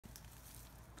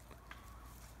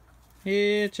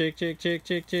Here, chick, chick, chick,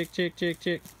 chick, chick, chick, chick,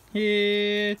 chick.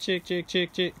 Here, chick, chick,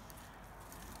 chick, chick.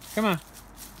 Come on.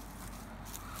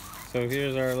 So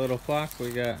here's our little flock. We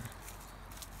got,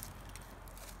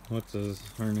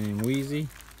 her name? Wheezy,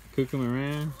 Cuckoo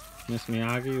Maran, Miss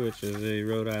Miyagi, which is a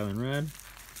Rhode Island Red.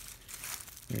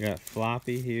 We got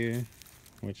Floppy here,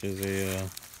 which is a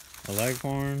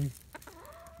Leghorn.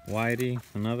 Whitey,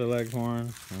 another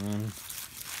Leghorn, and then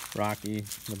Rocky,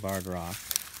 the barred rock.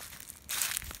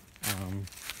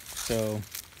 So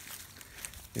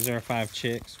these are our 5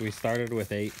 chicks. We started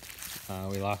with 8.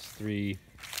 We lost 3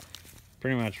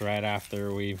 pretty much right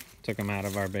after we took them out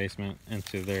of our basement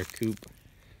into their coop.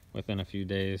 Within a few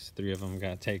days, 3 of them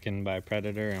got taken by a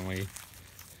predator, and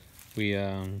we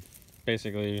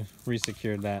basically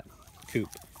resecured that coop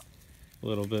a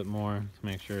little bit more to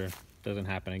make sure it doesn't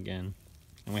happen again.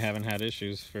 And we haven't had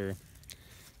issues for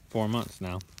 4 months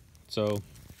now. So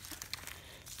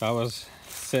I was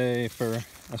say, for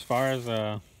as far as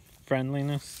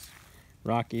friendliness,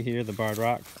 Rocky here, the barred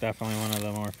rock, definitely one of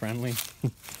the more friendly.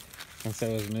 And so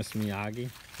is Miss Miyagi,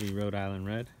 the Rhode Island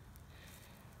Red.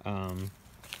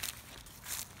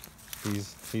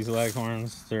 These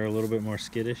Leghorns, they're a little bit more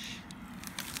skittish,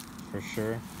 for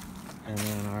sure. And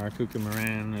then our Cuckoo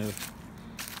Maran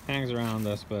hangs around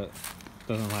us, but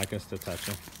doesn't like us to touch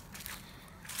her.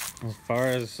 As far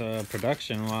as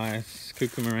production-wise,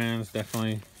 Cuckoo Maran's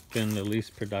definitely been the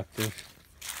least productive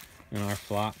in our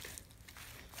flock.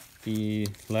 The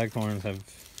Leghorns have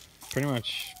pretty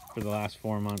much, for the last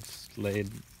 4 months, laid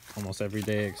almost every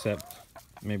day except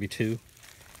maybe 2.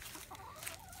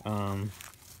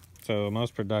 So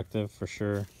most productive for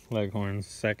sure. Leghorns.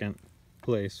 Second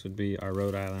place would be our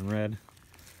Rhode Island Red.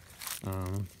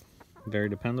 Very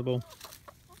dependable.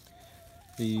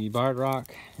 The barred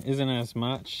rock isn't as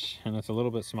much, and it's a little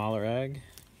bit smaller egg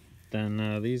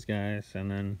than these guys. And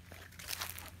then,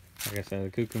 like I said, the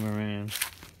Cuckoo Maran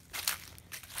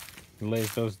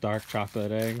lays those dark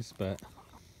chocolate eggs, but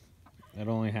it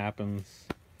only happens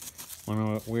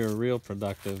when we're real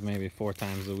productive, maybe 4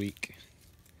 times a week.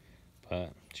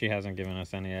 But she hasn't given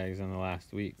us any eggs in the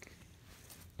last week.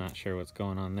 Not sure what's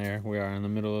going on there. We are in the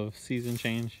middle of season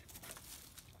change.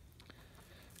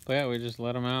 But yeah, we just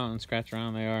let them out and scratch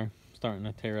around. They are starting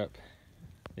to tear up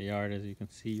the yard, as you can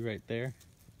see right there.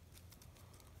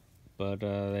 But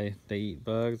they eat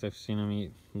bugs. I've seen them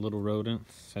eat little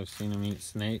rodents. I've seen them eat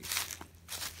snakes.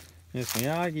 Miss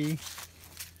Miyagi.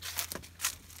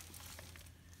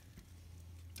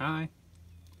 Hi.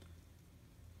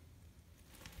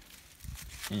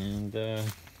 And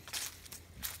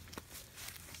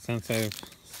since I've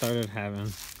started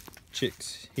having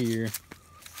chicks here,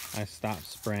 I stopped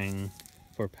spraying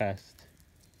for pests.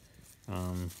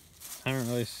 Haven't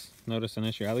really noticed an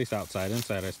issue, at least outside.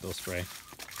 Inside I still spray.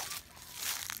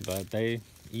 But they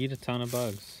eat a ton of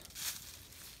bugs.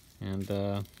 And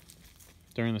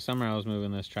during the summer I was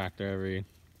moving this tractor every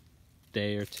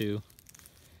day or 2.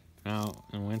 Now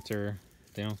in winter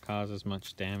they don't cause as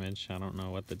much damage. I don't know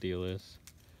what the deal is,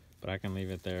 but I can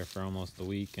leave it there for almost a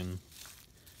week and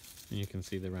you can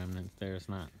see the remnants there. It's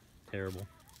not terrible.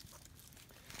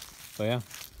 But yeah,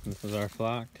 this is our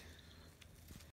flock.